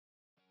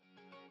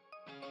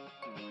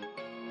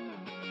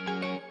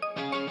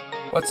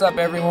What's up,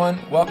 everyone?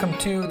 Welcome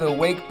to the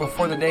Wake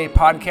Before the Day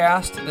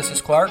podcast. This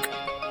is Clark.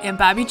 And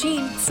Bobby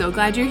Jean. So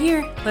glad you're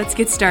here. Let's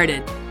get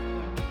started.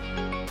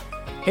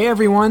 Hey,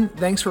 everyone.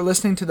 Thanks for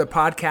listening to the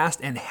podcast,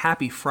 and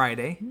happy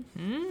Friday,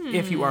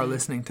 if you are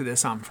listening to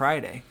this on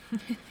Friday.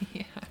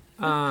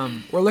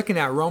 We're looking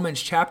at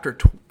Romans chapter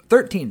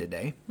 13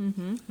 today.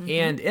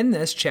 And in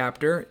this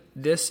chapter,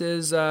 this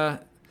is an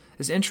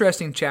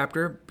interesting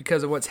chapter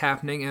because of what's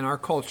happening in our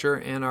culture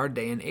and our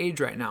day and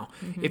age right now.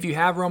 If you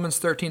have Romans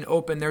 13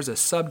 open, there's a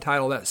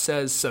subtitle that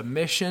says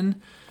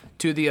Submission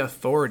to the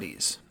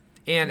Authorities.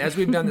 And as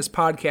we've done this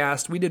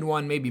podcast, we did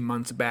one maybe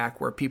months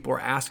back where people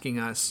were asking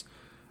us,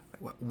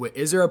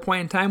 is there a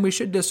point in time we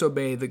should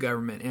disobey the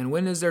government? And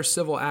when is there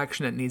civil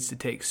action that needs to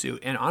take suit?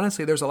 And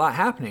honestly, there's a lot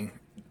happening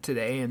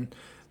today and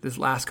this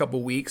last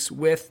couple weeks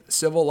with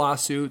civil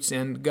lawsuits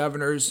and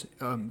governors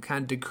kind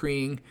of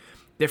decreeing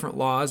different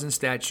laws and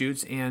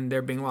statutes, and there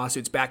being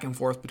lawsuits back and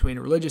forth between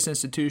religious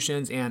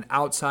institutions and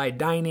outside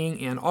dining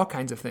and all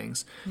kinds of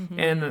things.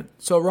 And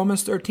so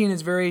Romans 13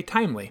 is very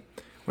timely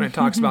when it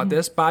talks about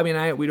this. Bobby and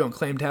I, we don't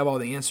claim to have all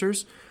the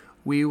answers.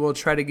 We will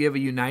try to give a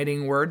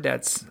uniting word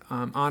that's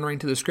honoring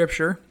to the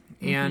Scripture,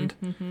 and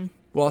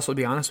we'll also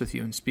be honest with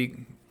you and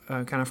speak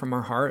kind of from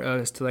our heart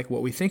as to like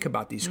what we think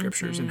about these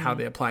Scriptures and how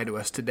they apply to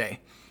us today.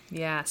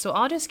 Yeah, so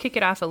I'll just kick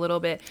it off a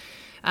little bit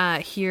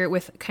here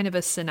with kind of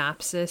a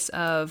synopsis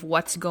of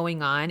what's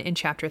going on in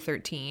chapter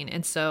 13.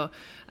 And so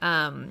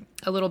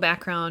a little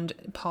background,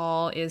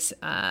 Paul is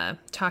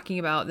talking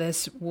about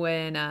this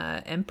when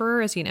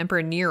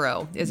Emperor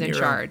Nero is in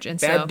charge. And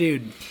Bad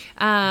dude.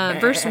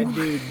 Verse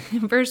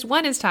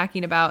 1 is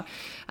talking about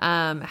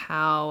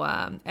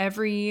how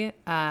every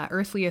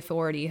earthly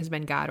authority has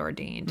been God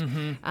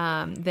ordained.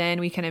 Then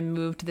we kind of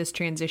moved to this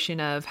transition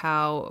of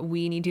how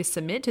we need to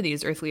submit to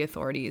these earthly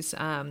authorities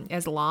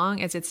as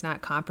long as it's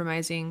not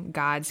compromising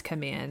God's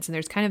commands. And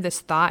there's kind of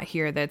this thought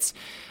here that's,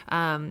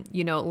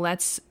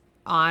 let's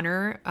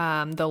honor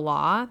the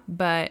law,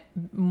 but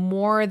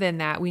more than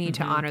that, we need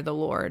to honor the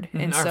Lord.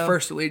 And our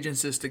first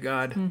allegiance is to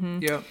God.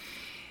 Yep.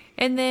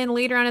 And then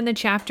later on in the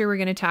chapter, we're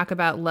going to talk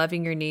about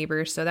loving your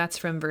neighbor. So that's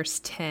from verse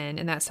 10,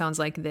 and that sounds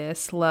like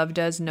this: love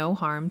does no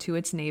harm to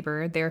its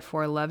neighbor,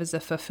 therefore love is a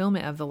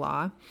fulfillment of the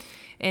law.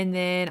 And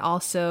then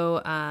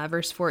also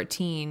verse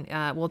 14,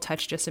 we'll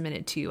touch just a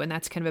minute too, and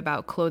that's kind of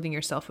about clothing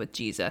yourself with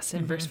Jesus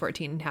in verse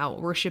 14, how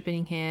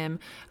worshiping him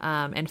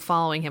and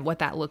following him, what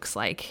that looks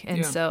like.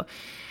 And so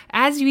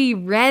as we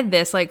read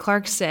this, like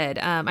Clark said,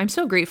 I'm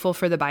so grateful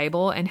for the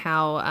Bible and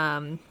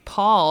how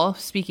Paul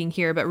speaking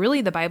here, but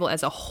really the Bible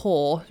as a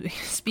whole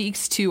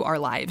speaks to our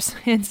lives.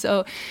 And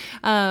so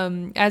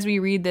as we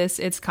read this,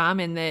 it's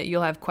common that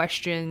you'll have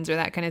questions or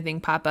that kind of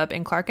thing pop up.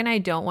 And Clark and I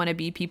don't want to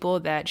be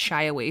people that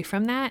shy away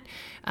from that.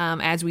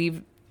 As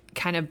we've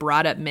kind of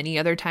brought up many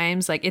other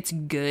times, like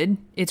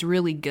it's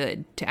really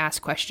good to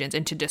ask questions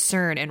and to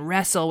discern and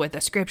wrestle with the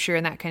Scripture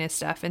and that kind of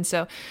stuff. And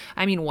so,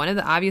 I mean, one of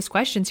the obvious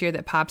questions here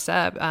that pops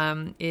up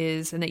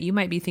is, and that you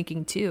might be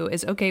thinking too,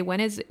 is, okay,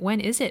 when is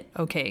it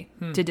okay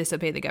to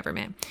disobey the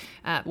government?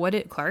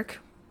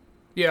 Clark?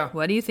 Yeah.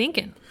 What are you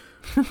thinking?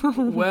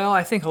 Well,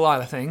 I think a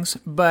lot of things,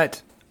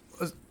 but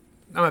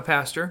I'm a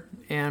pastor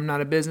and I'm not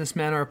a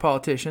businessman or a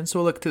politician, so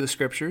we'll look to the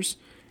Scriptures.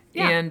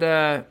 Yeah.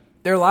 And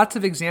there are lots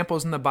of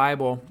examples in the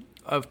Bible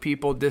of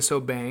people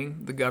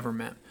disobeying the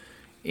government.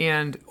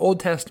 And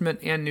Old Testament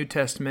and New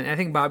Testament, I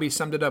think Bobby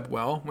summed it up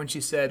well when she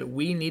said,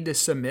 we need to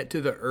submit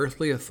to the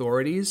earthly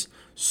authorities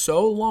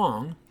so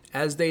long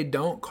as they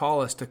don't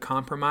call us to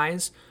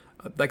compromise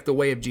like the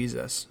way of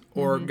Jesus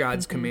or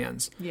God's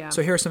commands. Yeah.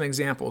 So here are some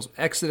examples.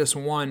 Exodus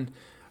 1,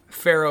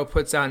 Pharaoh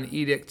puts out an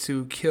edict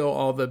to kill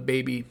all the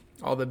baby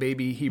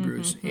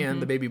Hebrews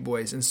and the baby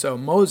boys. And so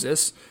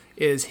Moses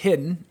is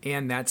hidden,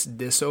 and that's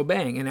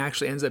disobeying, and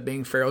actually ends up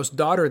being Pharaoh's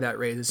daughter that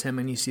raises him,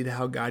 and you see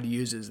how God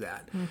uses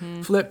that.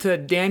 Flip to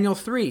Daniel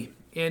 3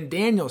 and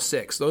Daniel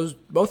 6.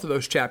 Both of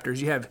those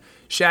chapters, you have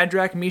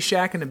Shadrach,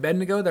 Meshach, and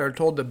Abednego that are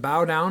told to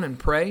bow down and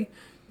pray,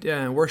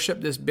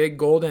 worship this big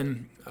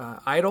golden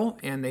idol,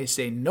 and they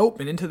say nope,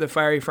 and into the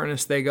fiery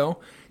furnace they go.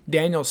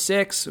 Daniel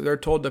 6, they're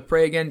told to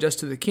pray again just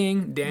to the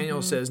king.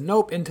 Daniel says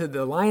nope, into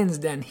the lion's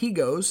den he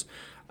goes.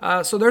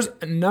 So there's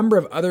a number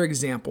of other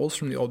examples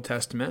from the Old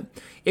Testament.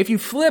 If you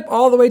flip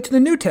all the way to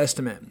the New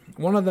Testament,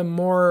 one of the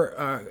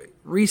more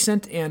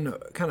recent and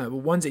kind of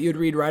ones that you'd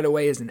read right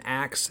away is in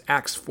Acts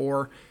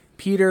 4.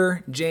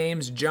 Peter,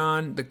 James,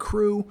 John, the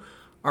crew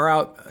are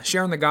out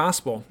sharing the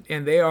gospel,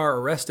 and they are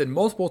arrested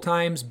multiple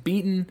times,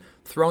 beaten,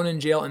 thrown in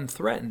jail, and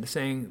threatened,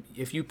 saying,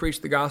 if you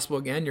preach the gospel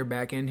again, you're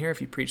back in here.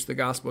 If you preach the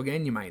gospel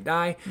again, you might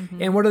die.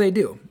 And what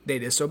do? They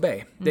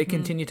disobey. They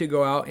continue to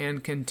go out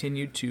and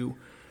continue to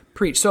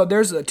preach. So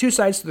there's two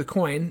sides to the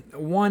coin.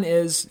 One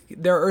is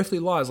there are earthly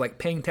laws like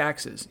paying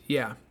taxes.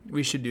 Yeah,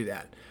 we should do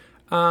that.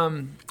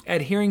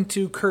 Adhering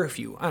to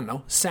curfew,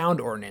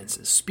 sound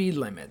ordinances, speed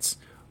limits,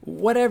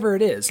 whatever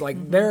it is.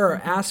 Like there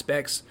are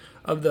aspects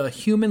of the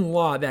human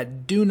law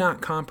that do not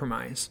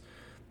compromise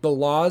the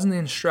laws and the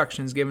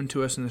instructions given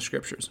to us in the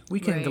Scriptures. We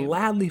can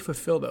gladly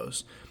fulfill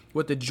those.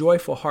 with a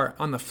joyful heart.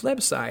 On the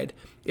flip side,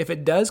 if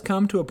it does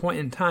come to a point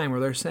in time where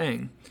they're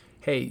saying,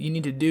 hey, you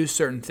need to do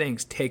certain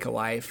things, take a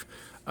life,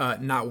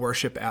 not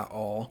worship at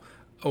all,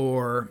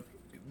 or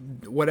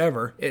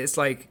whatever, it's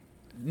like,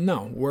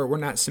 no, we're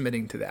not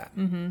submitting to that.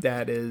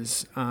 That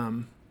is...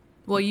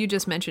 Well, you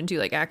just mentioned too,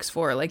 like Acts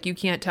 4, like you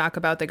can't talk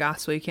about the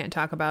gospel. You can't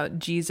talk about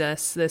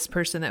Jesus, this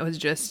person that was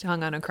just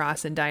hung on a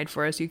cross and died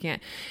for us. You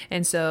can't.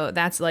 And so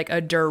that's like a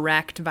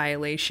direct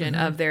violation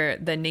of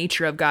the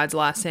nature of God's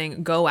law,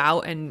 saying, go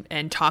out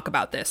and talk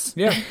about this.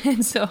 Yeah.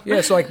 And so,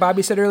 so like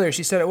Bobby said earlier,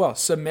 she said it well,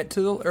 submit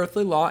to the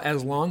earthly law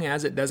as long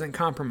as it doesn't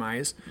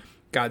compromise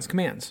God's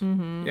commands.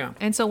 Yeah.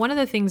 And so one of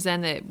the things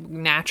then that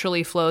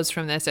naturally flows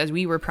from this as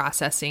we were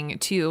processing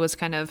too was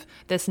kind of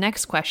this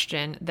next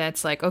question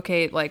that's like,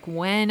 okay, like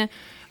when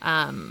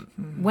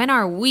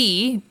are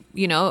we,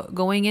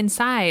 going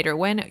inside, or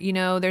when,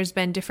 there's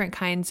been different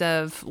kinds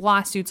of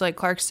lawsuits, like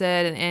Clark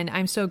said, and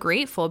I'm so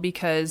grateful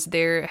because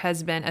there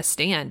has been a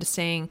stand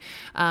saying,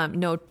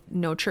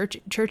 no,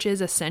 church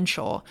is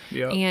essential.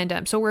 Yep.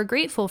 And so we're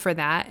grateful for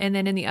that. And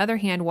then in the other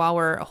hand, while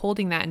we're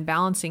holding that and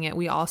balancing it,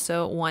 we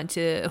also want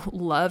to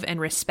love and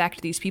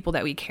respect these people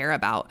that we care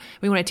about.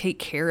 We want to take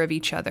care of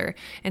each other.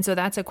 And so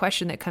that's a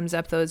question that comes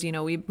up,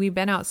 we've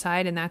been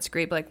outside and that's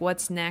great, but like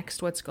what's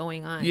next? What's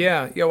going on?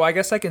 Yeah. Well, I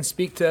guess I can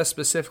speak to us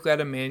specifically at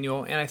Emmanuel.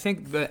 And I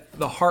think that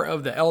the heart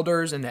of the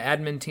elders and the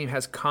admin team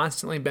has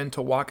constantly been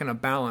to walk in a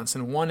balance.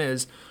 And one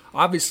is,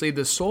 obviously,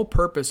 the sole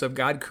purpose of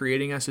God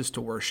creating us is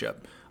to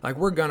worship. Like,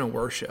 we're going to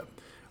worship.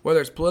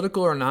 Whether it's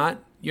political or not,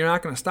 you're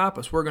not going to stop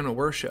us. We're going to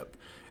worship.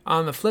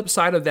 On the flip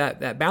side of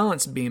that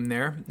balance beam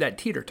there, that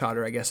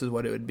teeter-totter, I guess is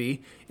what it would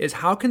be, is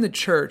how can the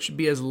church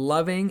be as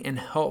loving and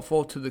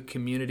helpful to the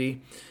community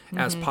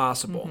as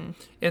possible?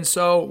 And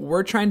so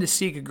we're trying to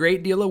seek a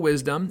great deal of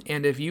wisdom,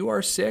 and if you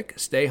are sick,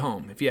 stay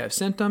home. If you have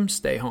symptoms,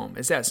 stay home.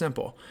 It's that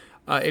simple.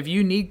 If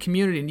you need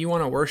community and you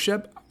want to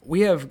worship,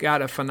 we have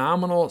got a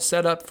phenomenal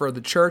setup for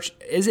the church.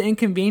 Is it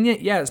inconvenient?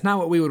 Yeah, it's not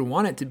what we would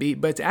want it to be,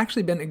 but it's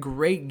actually been a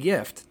great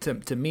gift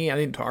to me, I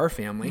think to our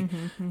family,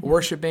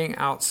 worshiping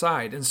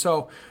outside. And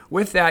so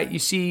with that, you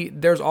see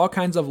there's all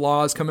kinds of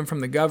laws coming from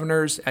the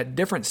governors at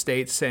different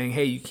states saying,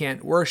 hey, you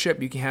can't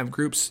worship, you can have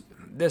groups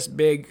this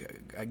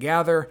big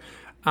gather.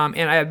 And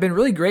I have been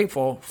really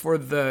grateful for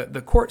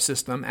the court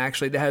system,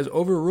 actually, that has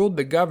overruled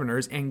the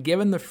governors and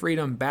given the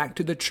freedom back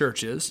to the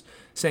churches,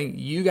 saying,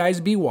 you guys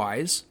be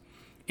wise,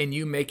 and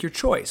you make your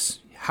choice.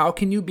 How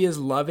can you be as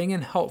loving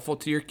and helpful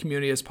to your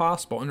community as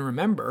possible? And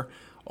remember,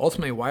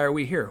 ultimately, why are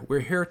we here?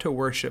 We're here to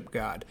worship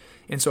God.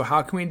 And so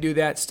how can we do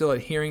that still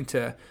adhering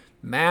to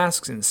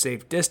masks and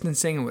safe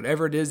distancing and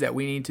whatever it is that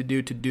we need to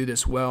do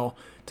this well,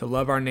 to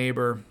love our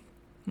neighbor,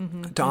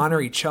 to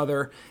honor each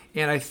other?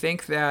 And I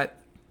think that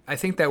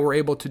we're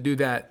able to do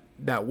that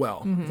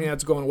well. I think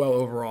that's going well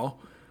overall.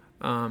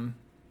 I'm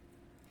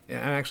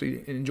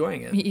actually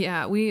enjoying it.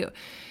 Yeah, we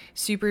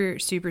super,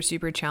 super,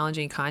 super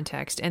challenging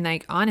context. And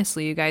like,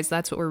 honestly, you guys,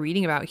 that's what we're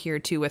reading about here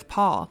too with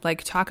Paul.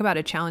 Like, talk about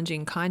a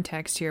challenging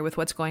context here with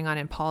what's going on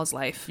in Paul's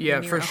life.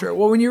 Yeah, for sure.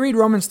 Well, when you read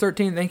Romans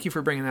 13, thank you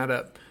for bringing that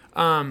up.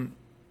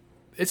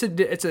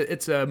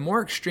 It's a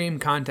more extreme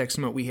context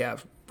than what we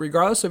have.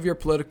 Regardless of your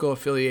political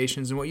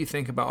affiliations and what you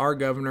think about our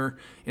governor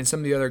and some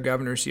of the other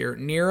governors here,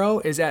 Nero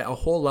is at a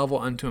whole level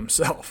unto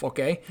himself,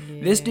 okay?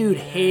 Yeah. This dude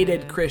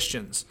hated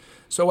Christians.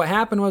 So what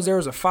happened was there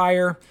was a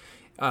fire.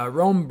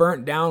 Rome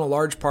burnt down a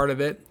large part of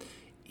it.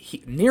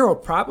 Nero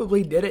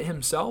probably did it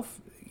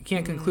himself. You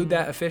can't conclude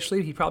that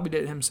officially. He probably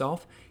did it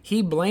himself.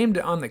 He blamed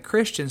it on the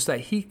Christians so that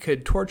he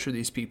could torture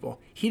these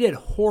people. He did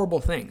horrible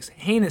things,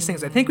 heinous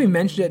things. I think we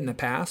mentioned it in the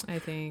past.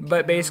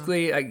 But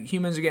basically, like,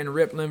 humans are getting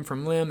ripped limb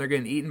from limb. They're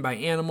getting eaten by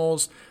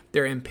animals.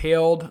 They're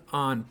impaled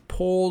on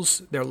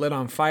poles. They're lit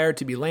on fire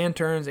to be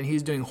lanterns. And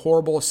he's doing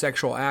horrible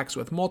sexual acts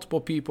with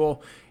multiple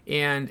people.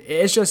 And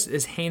it's just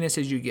as heinous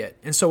as you get.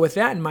 And so with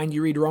that in mind,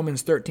 you read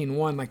Romans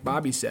 13:1, like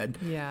Bobby said.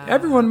 Yeah.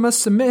 Everyone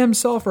must submit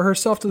himself or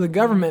herself to the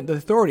government, the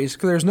authorities,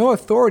 because there's no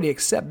authority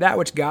except that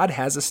which God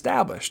has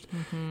established.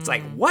 It's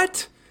like,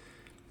 what?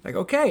 Like,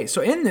 okay,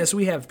 so in this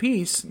we have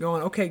peace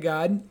going, okay,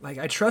 God, like,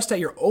 I trust that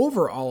you're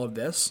over all of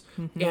this.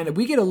 And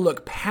we get to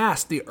look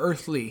past the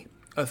earthly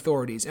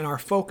authorities, and our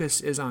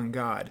focus is on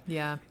God.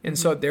 Yeah. And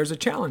so there's a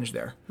challenge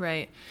there.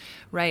 Right.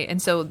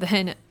 And so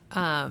then...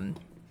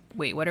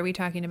 wait, what are we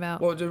talking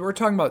about? Well, we're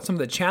talking about some of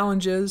the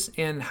challenges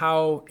and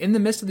how, in the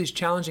midst of these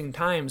challenging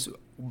times,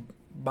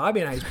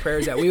 Bobby and I's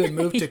prayers that we would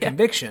move to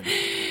conviction.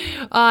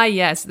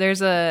 Yes, there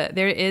is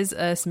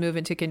a move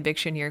into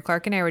conviction here.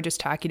 Clark and I were just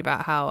talking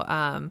about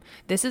how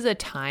this is a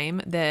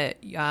time that,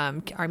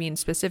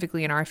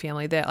 specifically in our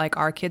family, that like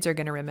our kids are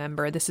going to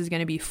remember. This is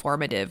going to be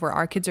formative, where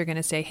our kids are going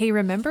to say, hey,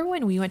 remember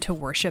when we went to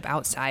worship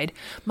outside?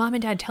 Mom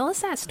and Dad, tell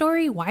us that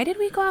story. Why did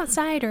we go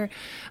outside? Or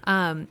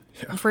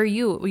for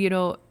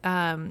you,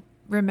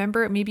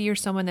 remember, maybe you're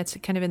someone that's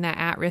kind of in that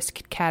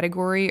at-risk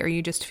category, or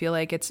you just feel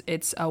like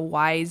it's a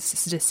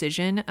wise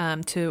decision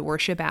to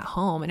worship at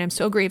home. And I'm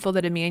so grateful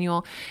that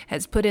Emmanuel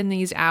has put in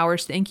these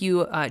hours. Thank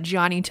you,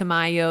 Johnny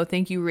Tamayo.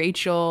 Thank you,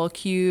 Rachel,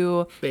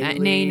 Q,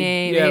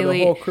 Nene, yeah, Bailey.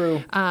 the whole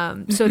crew.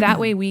 So that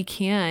way we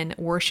can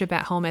worship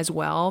at home as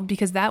well,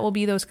 because that will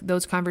be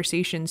those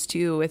conversations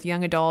too with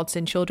young adults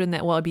and children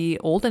that will be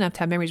old enough to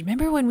have memories.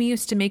 Remember when we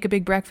used to make a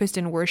big breakfast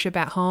and worship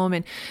at home?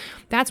 And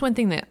that's one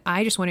thing that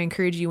I just want to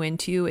encourage you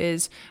into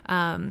is,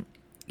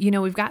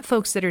 we've got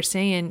folks that are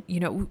saying,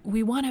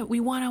 we want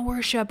to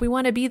worship, we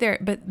want to be there,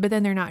 but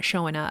then they're not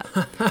showing up.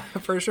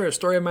 For sure.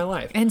 Story of my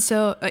life. And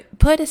so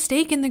put a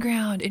stake in the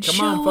ground and Come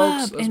on, show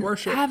folks, up let's and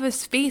worship. have a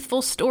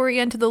faithful story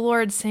unto the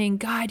Lord, saying,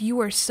 God, you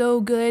are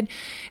so good.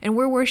 And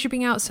we're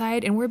worshiping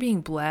outside and we're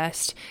being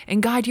blessed.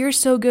 And God, you're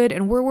so good.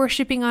 And we're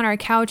worshiping on our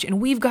couch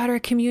and we've got our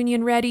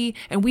communion ready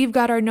and we've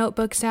got our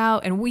notebooks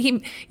out and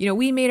we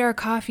made our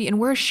coffee and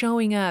we're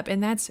showing up.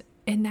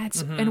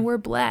 And we're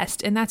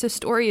blessed. And that's a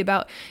story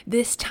about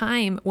this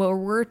time where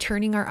we're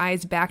turning our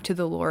eyes back to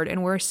the Lord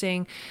and we're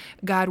saying,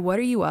 God, what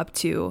are you up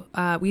to?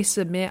 We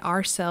submit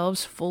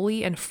ourselves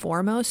fully and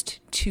foremost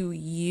to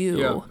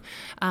you.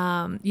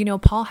 Yeah.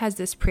 Paul has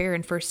this prayer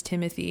in 1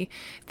 Timothy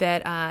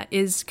that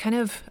is kind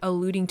of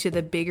alluding to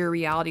the bigger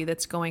reality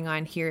that's going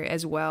on here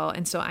as well.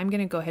 And so I'm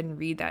going to go ahead and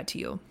read that to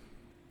you.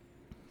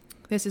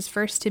 This is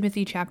 1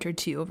 Timothy chapter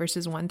 2,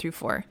 verses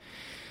 1-4.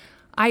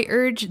 I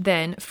urge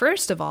then,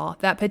 first of all,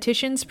 that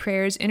petitions,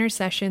 prayers,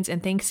 intercessions,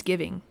 and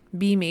thanksgiving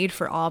be made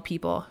for all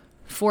people,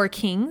 for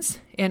kings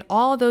and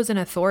all those in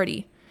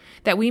authority,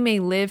 that we may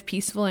live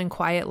peaceful and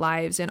quiet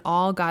lives in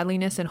all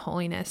godliness and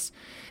holiness.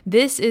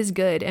 This is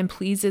good and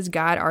pleases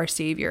God our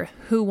Savior,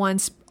 who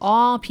wants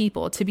all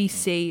people to be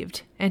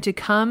saved and to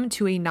come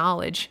to a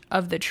knowledge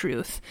of the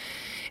truth.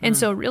 And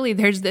so really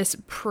there's this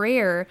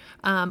prayer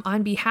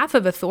on behalf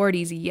of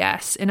authorities,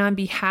 yes, and on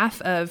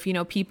behalf of,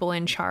 people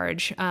in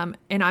charge, and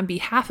on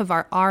behalf of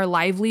our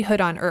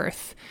livelihood on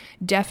earth,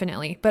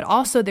 definitely. But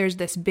also there's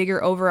this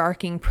bigger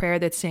overarching prayer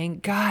that's saying,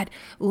 God,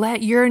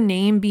 let your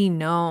name be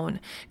known.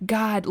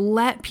 God,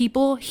 let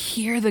people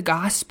hear the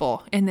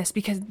gospel in this,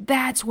 because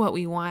that's what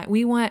we want.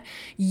 We want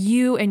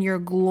you and your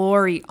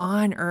glory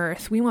on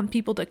earth. We want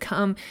people to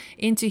come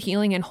into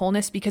healing and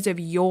wholeness because of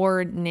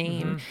your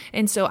name. Mm-hmm.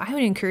 And so I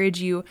would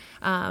encourage you,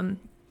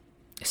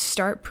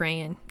 start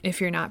praying.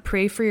 If you're not,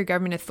 pray for your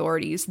government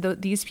authorities.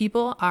 These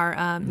people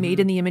are made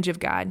in the image of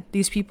God.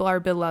 These people are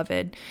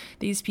beloved.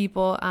 These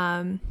people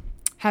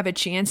have a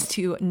chance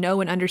to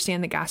know and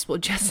understand the gospel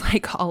just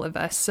like all of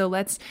us. So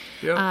let's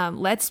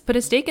put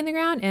a stake in the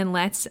ground and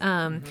let's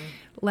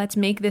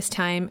make this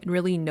time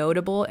really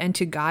notable and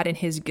to God and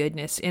his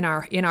goodness in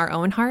our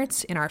own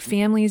hearts, in our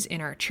families, in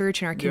our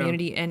church, in our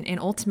community, and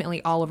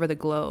ultimately all over the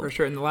globe. For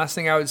sure. And the last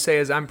thing I would say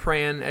is I'm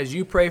praying, as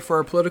you pray for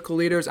our political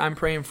leaders, I'm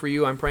praying for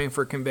you. I'm praying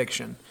for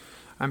conviction.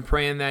 I'm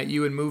praying that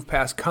you would move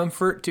past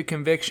comfort to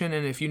conviction.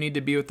 And if you need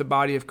to be with the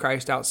body of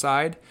Christ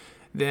outside,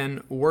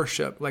 then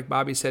worship. Like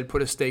Bobby said,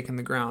 put a stake in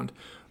the ground.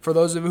 For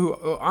those of you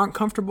who aren't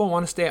comfortable and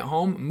want to stay at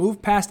home,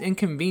 move past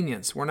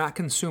inconvenience. We're not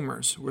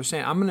consumers. We're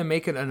saying, I'm going to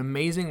make it an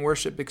amazing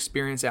worship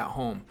experience at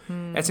home.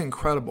 That's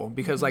incredible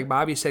because like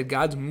Bobby said,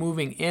 God's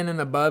moving in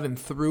and above and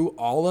through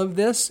all of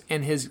this,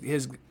 and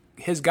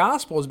his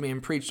gospel is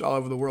being preached all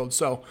over the world.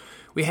 So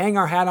we hang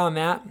our hat on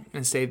that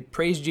and say,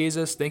 praise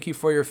Jesus. Thank you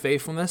for your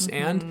faithfulness.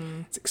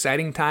 And it's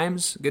exciting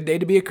times. Good day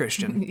to be a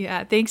Christian.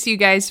 Yeah. Thanks you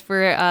guys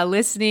for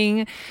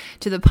listening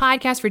to the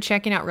podcast, for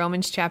checking out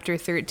Romans chapter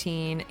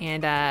 13.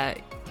 And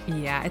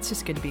it's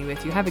just good to be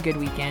with you. Have a good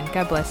weekend.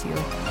 God bless you.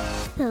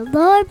 The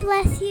Lord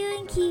bless you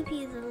and keep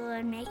you. The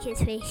Lord make his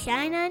face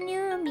shine on you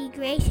and be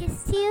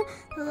gracious to you.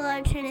 The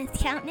Lord turn his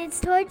countenance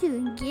toward you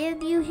and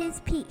give you his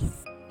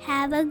peace.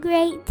 Have a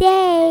great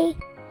day.